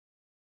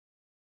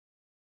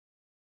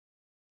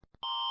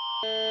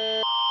Hello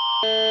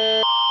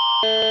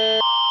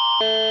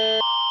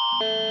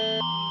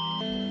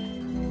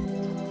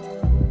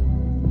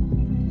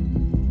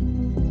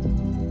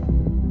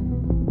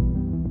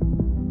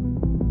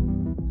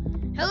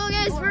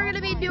guys, we're going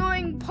to be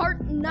doing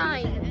part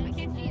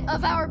 9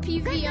 of our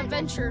PV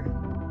adventure.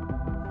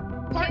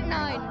 Part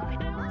 9.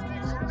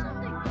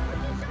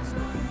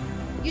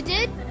 You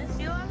did?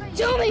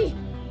 Tell me!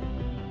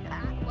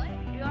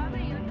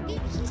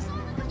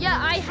 Yeah,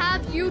 I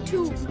have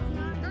YouTube.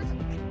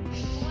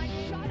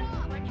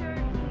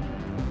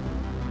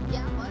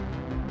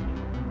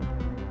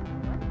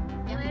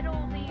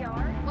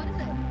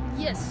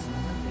 Yes.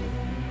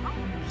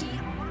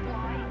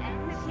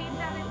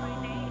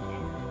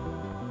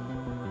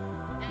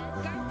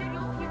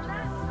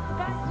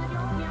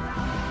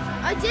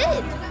 I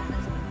did.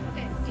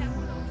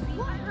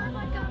 I heard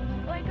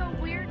like a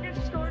weird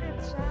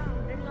distorted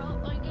sound.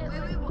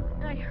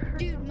 I heard.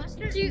 Dude,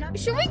 mustard.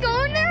 Should we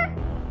go in there?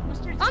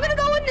 I'm gonna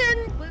go in there.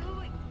 Wait.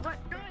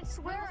 No, I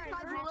swear.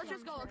 Let's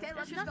just go, okay?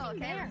 Let's just go,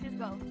 okay? Let's just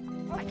go.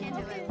 I can't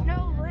do it.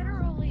 No,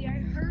 literally, I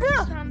heard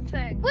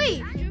something.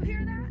 Wait. Did you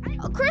hear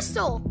that? A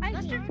crystal.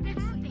 Let's just get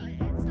happy.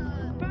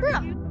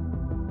 Bruh.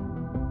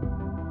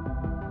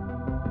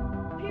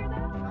 Hear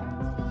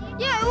that?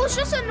 Yeah, it was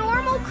just a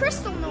normal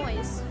crystal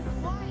noise.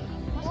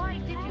 Why?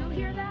 Did you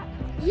hear that?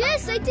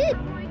 Yes, I did.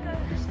 Like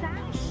a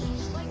sound.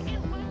 Like it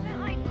wasn't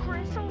like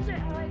crystals.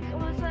 It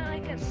was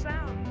like a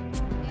sound.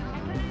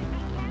 I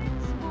can't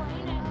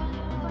explain it, but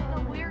it was like a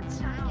weird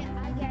sound.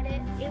 I get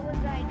it. It was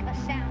like a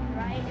sound,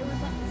 right? It was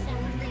like a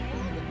sound.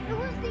 It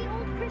was the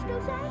old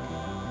crystal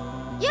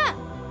sound? Yeah,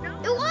 No,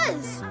 it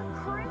was. a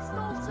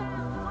crystal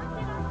sound. What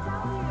did I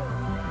tell you?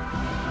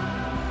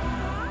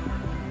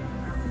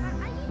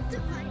 I need to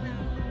find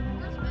out.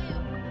 Where's Mayo?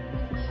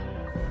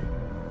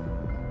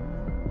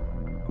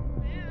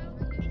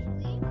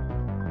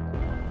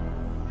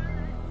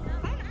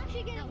 I'm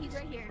actually getting he's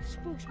right here.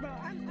 Spooks, bro.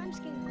 I'm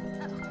scared.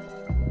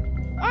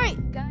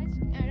 Alright, Guys,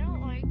 I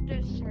don't like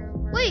this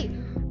server. wait.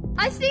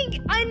 I think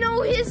I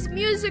know his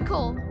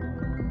musical.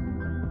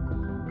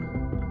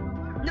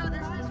 No,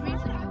 this is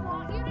music. I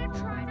want you to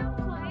try to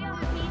play a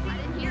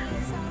PBBV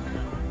song.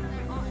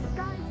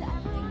 Guys,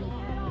 everyone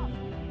get off.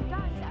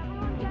 Guys,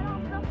 everyone get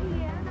off the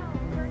piano,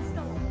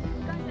 Crystal.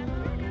 Guys,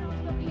 everyone get off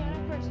the piano,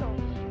 Crystal.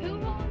 Who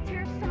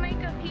volunteers to make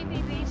a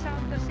PBB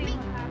song to see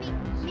what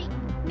happens?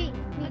 Me.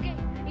 Okay,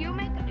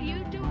 you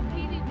do a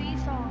PBB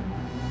song.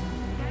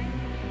 Okay?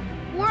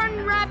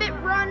 Run, rabbit,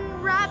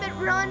 run, rabbit,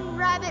 run,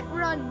 rabbit,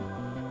 run.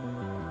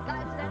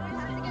 Guys, that is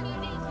how to get me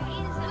these.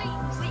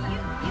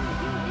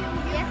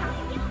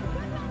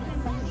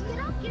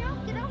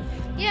 Get up.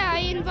 Yeah, I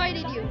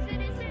invited you.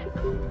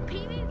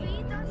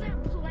 PBB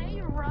doesn't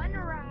play Run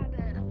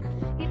Rabbit.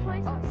 He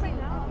plays something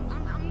else.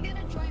 I'm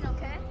gonna join,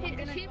 okay?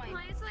 He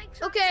plays like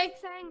Okay.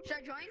 saying, Should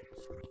I join?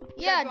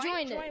 Yeah,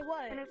 join it.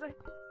 and it's like,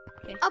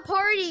 A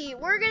party.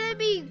 We're gonna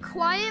be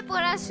quiet,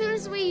 but as soon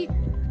as we,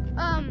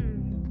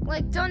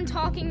 like done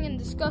talking and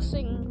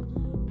discussing,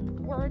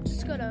 we're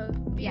just gonna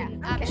be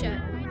in app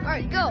chat. All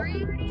right, go.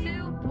 3,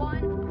 2,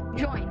 1,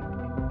 join.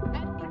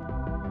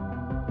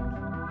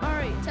 All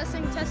right,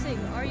 testing.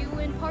 Are you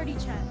in party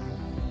chat?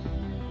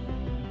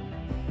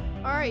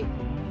 All right.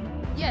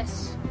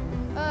 Yes.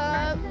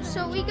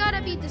 So we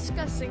gotta be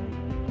discussing.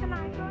 can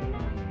I join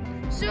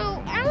it?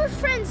 So our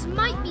friends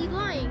might be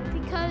lying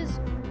because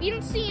we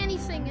didn't see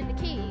anything in the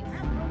cave.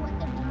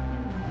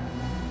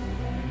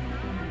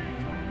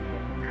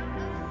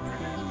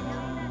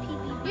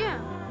 Yeah.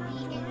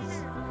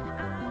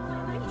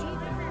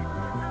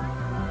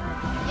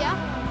 Yeah.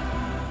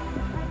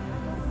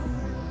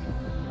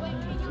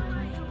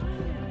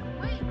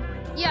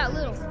 Yeah, a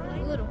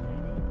little.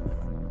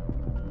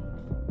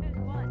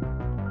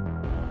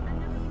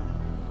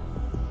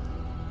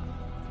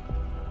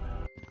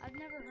 I've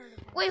never heard of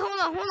it. Wait,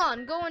 hold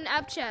on. Go in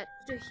app chat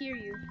to hear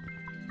you.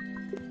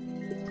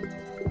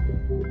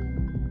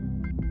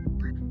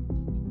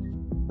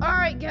 All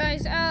right,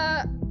 guys.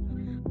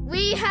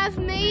 We have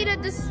made a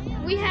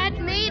decision. We have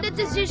made a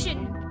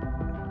decision.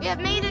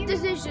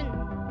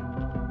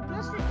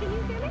 Mustard, can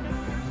you hear me?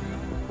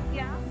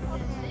 Yeah.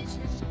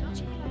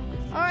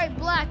 All right,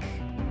 Black.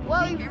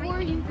 What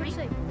were you gonna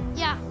say?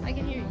 Yeah, I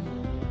can hear you.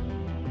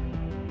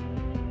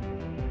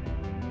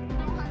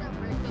 I don't know how to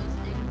break those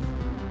things.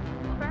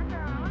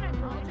 Becker, I wanna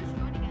I'll just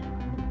join again.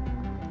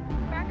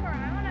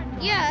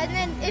 join. Yeah, and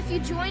then if you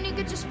join, you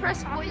could just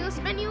press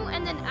playlist menu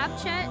and then app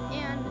chat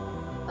and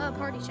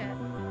party chat.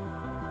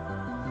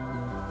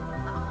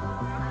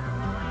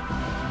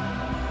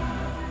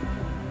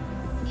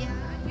 Yeah,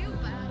 I feel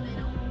bad.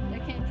 They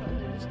can't join.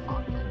 They're just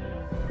talking.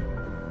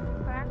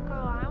 Becker,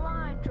 I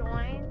wanna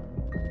join.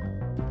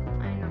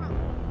 I know.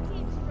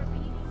 Keeps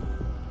repeating.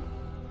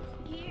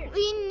 Here.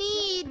 We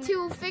need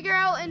to figure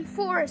out in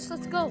forest.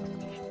 Let's go.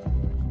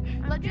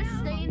 Let's just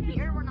stay in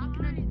here. We're not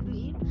gonna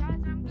leave.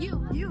 You,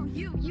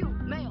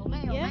 Mayo.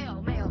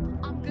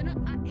 I'm gonna.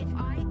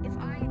 If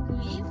I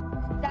leave,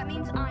 that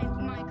means my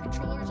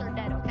controllers are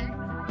dead. Okay?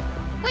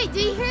 Wait,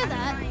 did you hear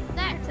that?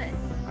 That's it.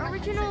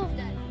 Original.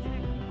 Dead.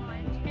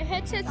 Your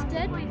headset's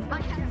dead? My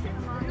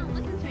headset's, no,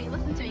 listen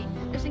to me,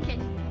 just in case.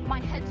 My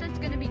headset's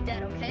gonna be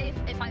dead, okay?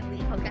 If I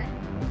leave, okay?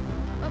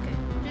 Okay.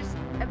 Just,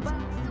 But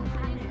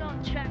please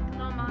don't check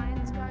the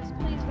mines, guys.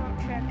 Please don't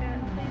check it.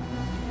 Please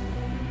don't check it.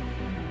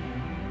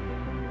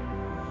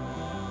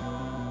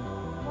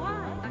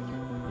 Why?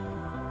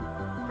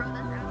 bro,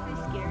 that's actually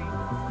scary.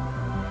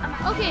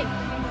 Okay.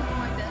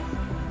 Like this.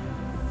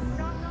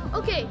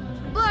 Okay,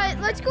 but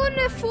let's go in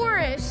the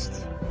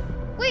forest.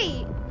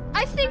 Wait,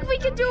 I think we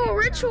could do a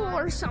ritual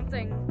or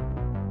something.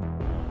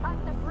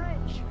 At the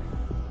bridge.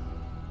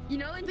 You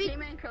know in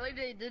K-Man Curly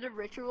they did a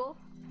ritual?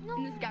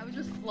 And this guy was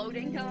just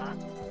floating.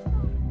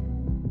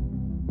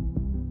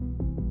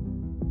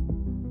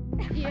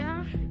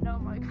 Yeah. Oh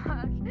my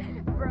gosh.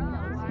 Bro,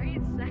 why are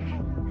you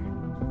saying?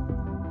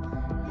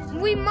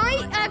 We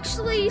might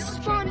actually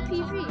spawn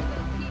PV.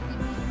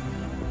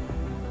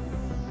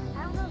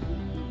 I don't know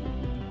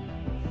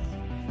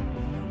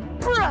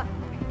Bruh.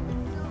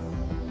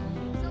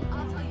 So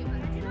I'll tell you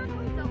about it.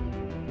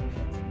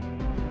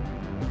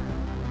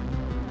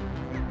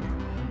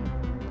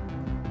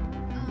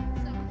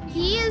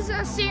 He is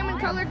a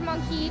salmon-colored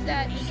monkey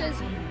that says,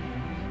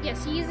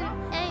 yes, he is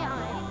an AI.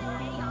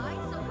 AI,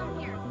 so come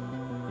here.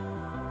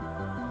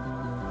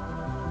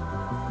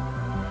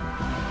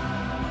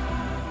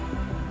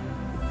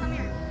 Come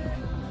here.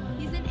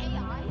 He's an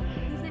AI.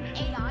 He's an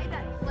AI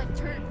that like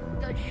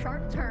does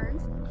sharp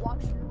turns,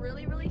 walks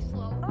really, really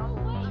slow. Oh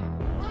wait,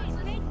 Does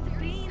this baked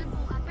very beans.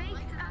 simple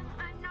Baked,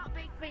 I'm not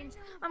baked beans.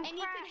 I'm And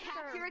you can hack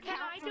Cracker. your Can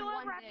account I for do a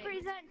 1 day.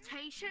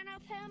 representation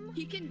of him?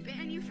 He can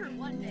ban you for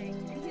 1 day,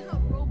 and he's a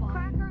robot.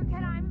 Cracker,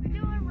 can I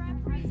do a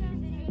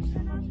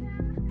representation of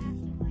him?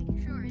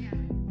 Sure, yeah.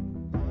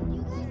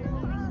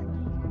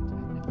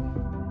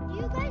 Do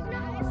you guys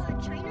know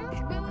China? Wait,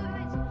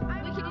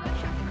 can you guys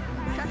shut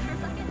for a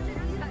second?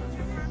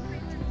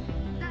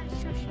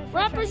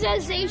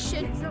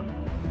 Representation.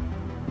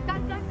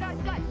 Guys.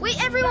 Wait,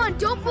 everyone,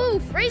 don't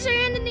move. Raise your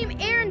hand in the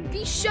air and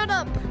be shut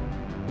up. No,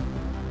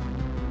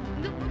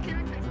 can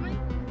I try something?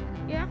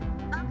 Yeah?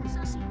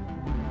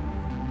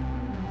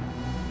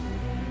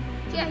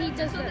 Yeah, he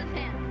does So that. his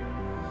hand.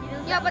 He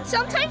does Yeah, that. but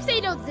sometimes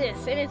they do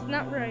this, and it's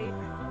not right.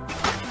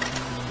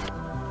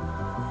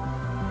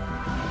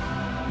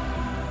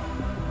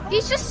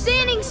 He's just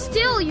standing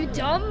still, you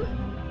dumb.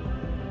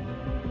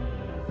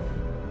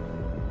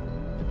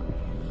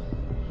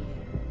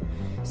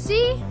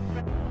 See?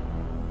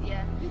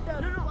 Yeah.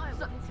 No.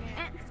 So,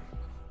 and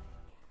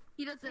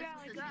he does this Yeah, with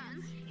like his that.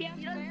 hands. He has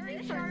He does very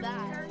this or sharp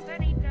that. turns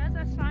and he does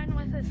a sign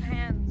with his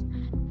hands.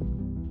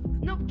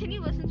 No, can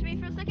you listen to me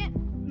for a second?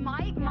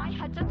 My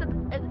headset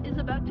is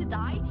about to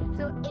die,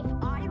 so if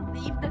I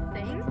leave the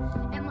thing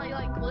and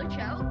like glitch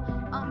out,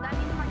 that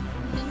means my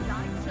thing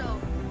died. So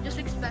just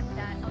expect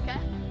that, okay?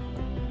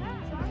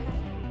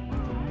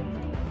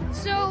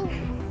 So,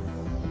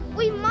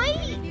 we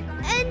might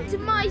end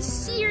my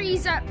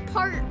series at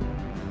part...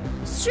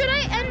 Should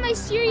I end my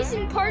series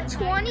in part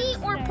 20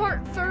 or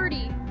part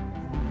 30?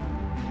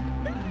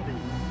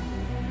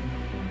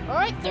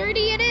 Alright, 30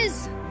 it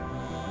is.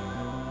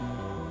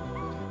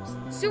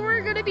 So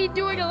we're gonna be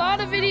doing a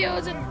lot of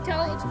videos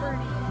until it's 30.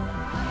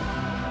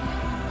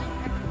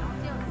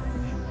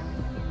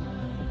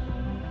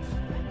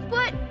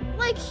 But,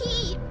 like,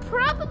 he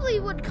probably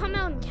would come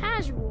out in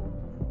casual.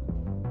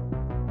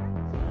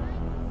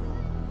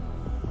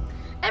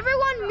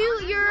 Everyone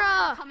mute your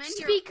Come in here.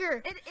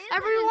 speaker. It is an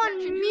Everyone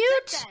infection.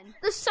 mute Who's it then?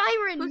 the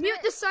siren. Who's Mute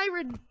it? the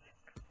siren.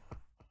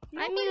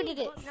 I muted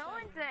it. No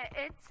one's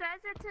it says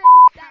it's in That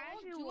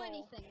won't casual. do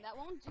anything. That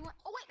won't do it.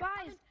 Oh wait,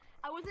 Guys.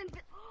 I was in.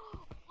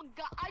 Oh,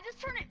 God, I just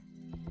turned it.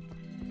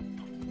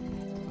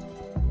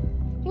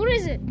 What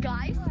is it?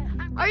 Guys,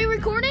 Are you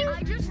recording?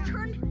 I just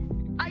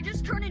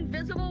turned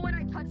invisible when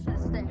I touched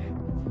this thing.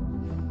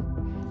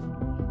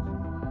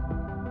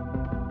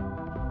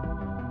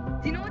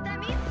 Do you know what that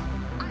means?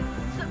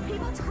 So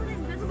people turn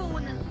invisible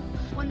when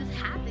this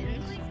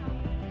happens.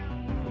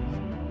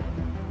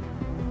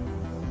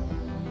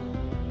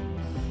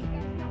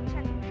 Don't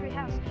check the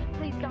treehouse.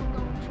 Please don't go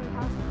in the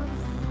treehouse,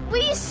 please.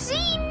 We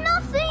see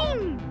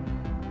nothing.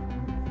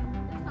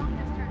 Sound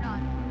just turned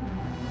on.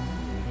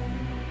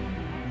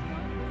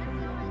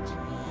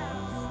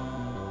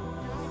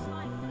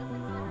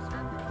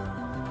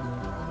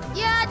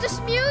 Yeah,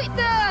 just mute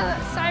the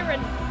siren.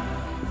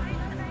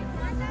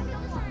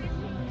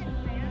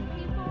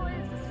 People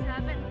is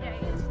 7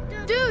 days.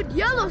 Dude,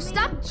 Yellow,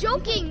 stop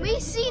joking. We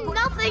see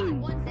nothing.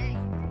 1 day.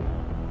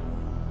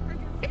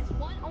 It's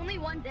only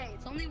 1 day.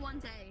 It's only 1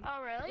 day.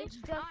 Oh really? It's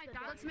Just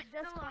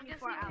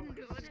 24 hours.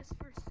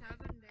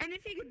 And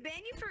if he could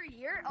ban you for a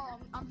year,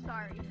 I'm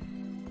sorry.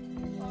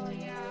 Oh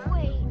yeah.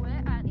 Wait,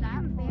 At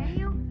that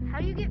point. how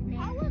do you get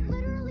I would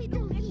literally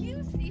delete. If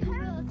you see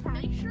him,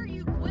 make sure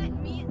you quit.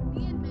 Me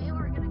and Mayo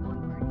are gonna go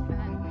for you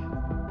back.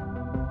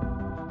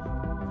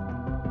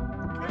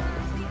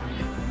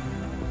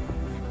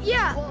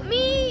 Yeah,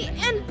 me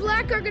and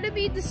Black are gonna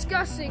be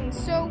discussing,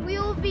 so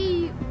we'll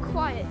be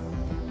quiet.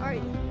 All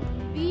right,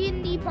 be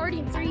in the party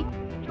in 3, 2.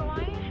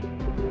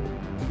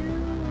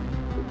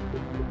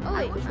 Oh,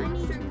 Wait, I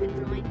need to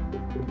join.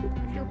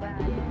 I feel bad.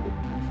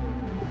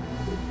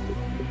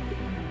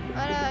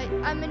 But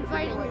I'm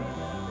inviting you.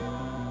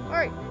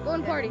 Alright, go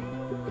and party.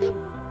 Alright.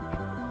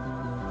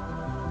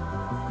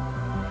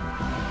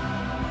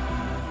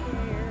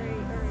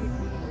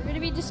 We're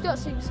gonna be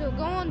discussing, so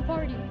go on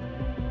party.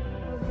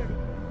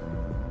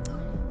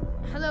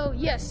 Hello,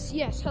 yes,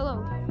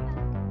 hello.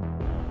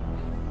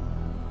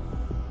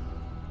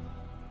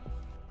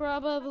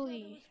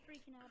 Probably.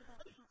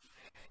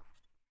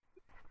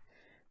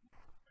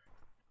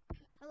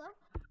 Hello?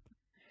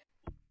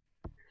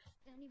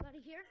 Anybody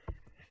here?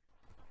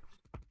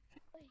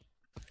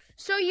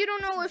 So you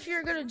don't know if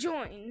you're gonna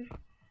join.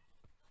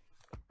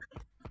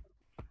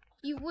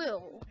 You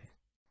will.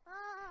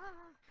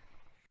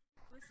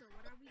 Listen,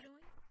 what are we doing?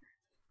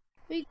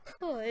 We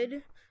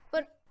could,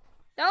 but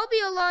that would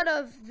be a lot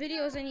of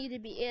videos I need to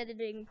be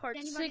editing. Part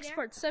 6, there?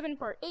 Part 7,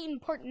 Part 8,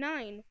 and Part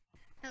 9.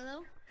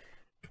 Hello?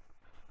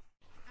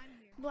 I'm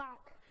here.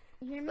 Black.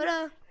 You hear me?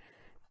 But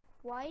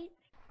White.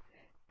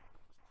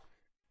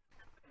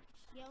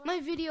 Yellow. my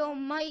video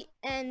might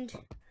end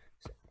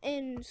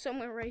in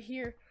somewhere right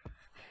here.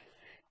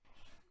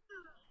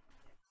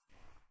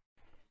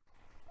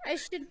 I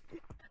should,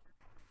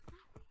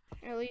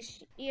 at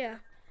least, yeah.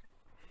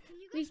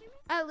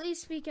 At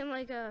least we can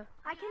like I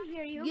can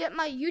hear you. get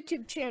my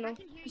YouTube channel.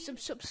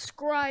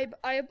 Subscribe.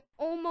 I am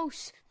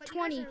almost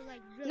 20,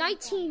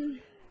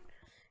 19.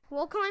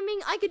 Wall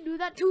climbing. I could do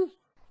that too.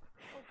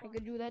 I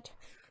could do that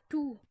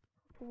too.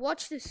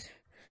 Watch this.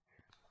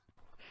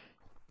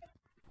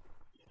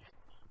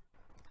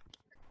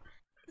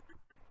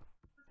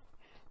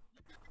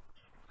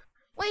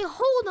 Wait,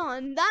 hold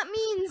on. That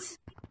means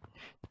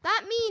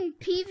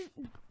PV.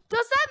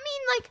 Does that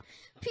mean like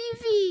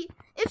PV?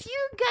 If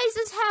you guys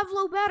just have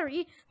low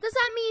battery, does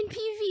that mean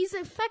PV is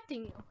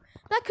affecting you?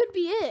 That could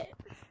be it.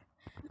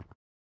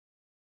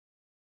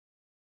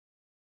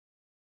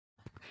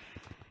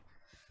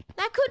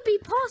 That could be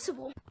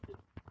possible.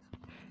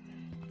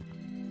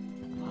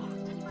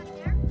 Anybody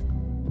there?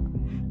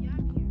 Yeah,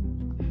 I'm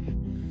here.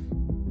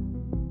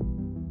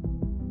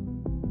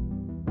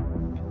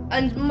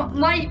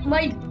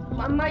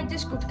 And my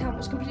Discord account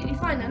was completely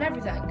fine and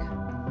everything.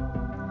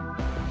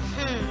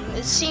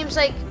 It seems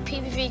like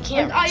PBBV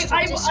can't.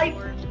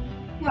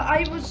 And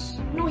I was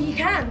no, he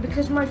can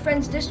because my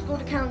friend's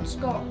Discord account's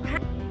got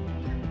hacked.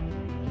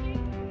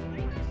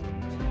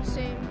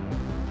 Same.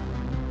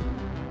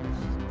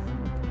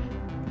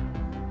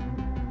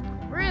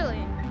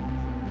 Really?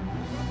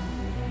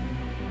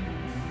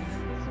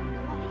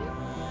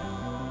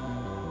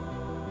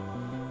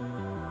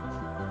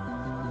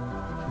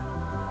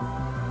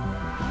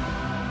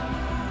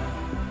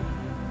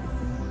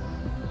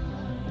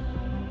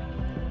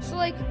 So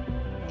like,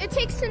 it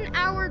takes an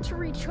hour to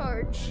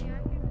recharge.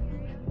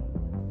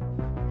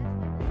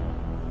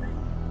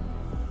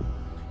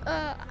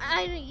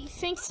 I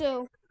think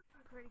so.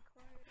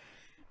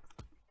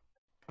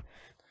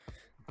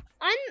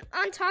 I'm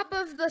on top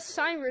of the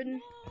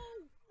siren.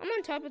 I'm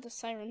on top of the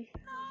siren.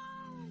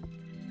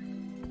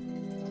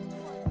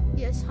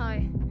 Yes,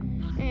 hi.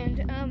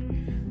 And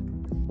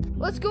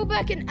let's go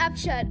back in app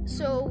chat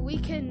so we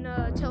can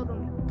tell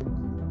them.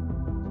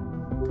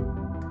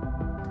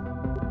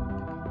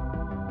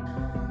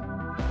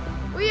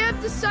 We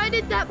have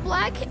decided that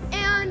Black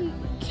and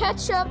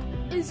Ketchup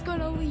is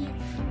gonna leave.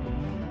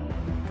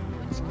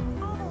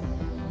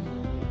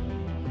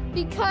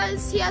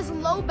 Because he has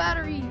low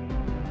battery.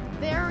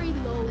 Very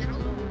low.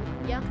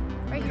 Yeah,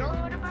 right here.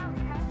 What about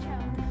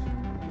ketchup?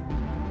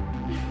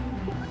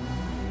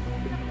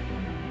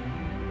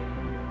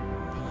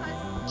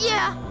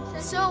 Yeah,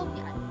 so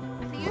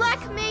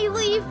Black may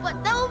leave,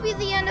 but that will be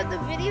the end of the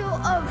video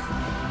of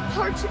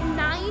part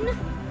 9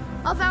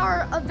 of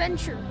our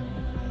adventure.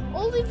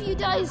 All of you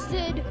guys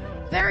did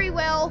very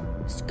well.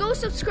 Go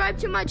subscribe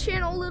to my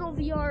channel, Little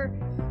VR.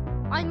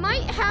 I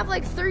might have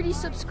like 30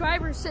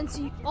 subscribers since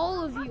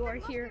all of you are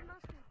here.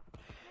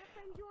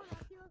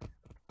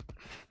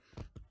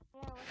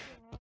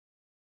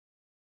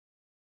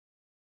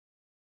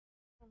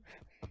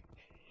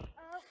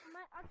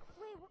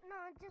 Wait, no,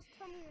 just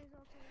tell me your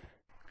results.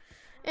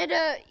 And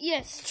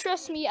yes,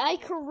 trust me, I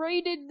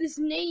created this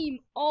name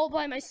all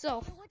by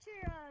myself. So what's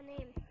your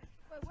name?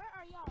 Wait, where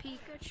are y'all?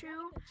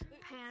 Pikachu,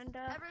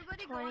 Panda,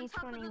 Everybody go on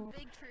top of the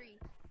big tree.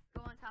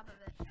 Go on top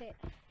of it.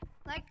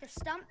 Like the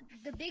stump,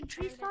 the big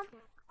tree stump?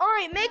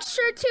 Alright, make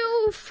sure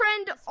to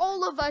friend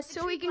all of us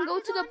so we can go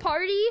to the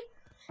party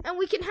and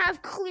we can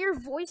have clear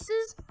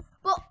voices.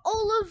 But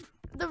all of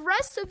the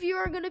rest of you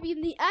are going to be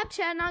in the app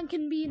chat and I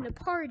can be in the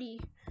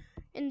party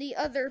in the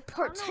other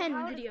part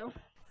 10 video.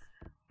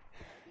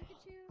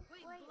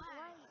 Wait,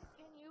 Black.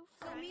 Can you?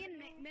 So me and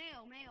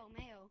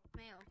Mayo.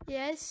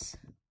 Yes.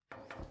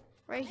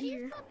 Right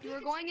here. You were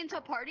going into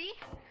a party?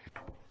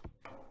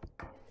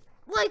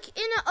 Like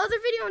in another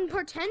video in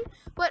part 10,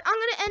 but I'm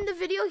going to end the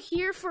video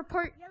here for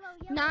part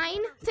 9.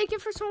 Thank you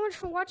so much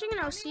for watching and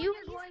I'll see you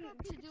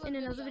in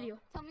another video.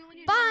 Tell me when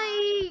you're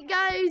Bye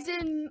guys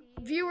and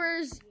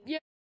viewers. Yeah.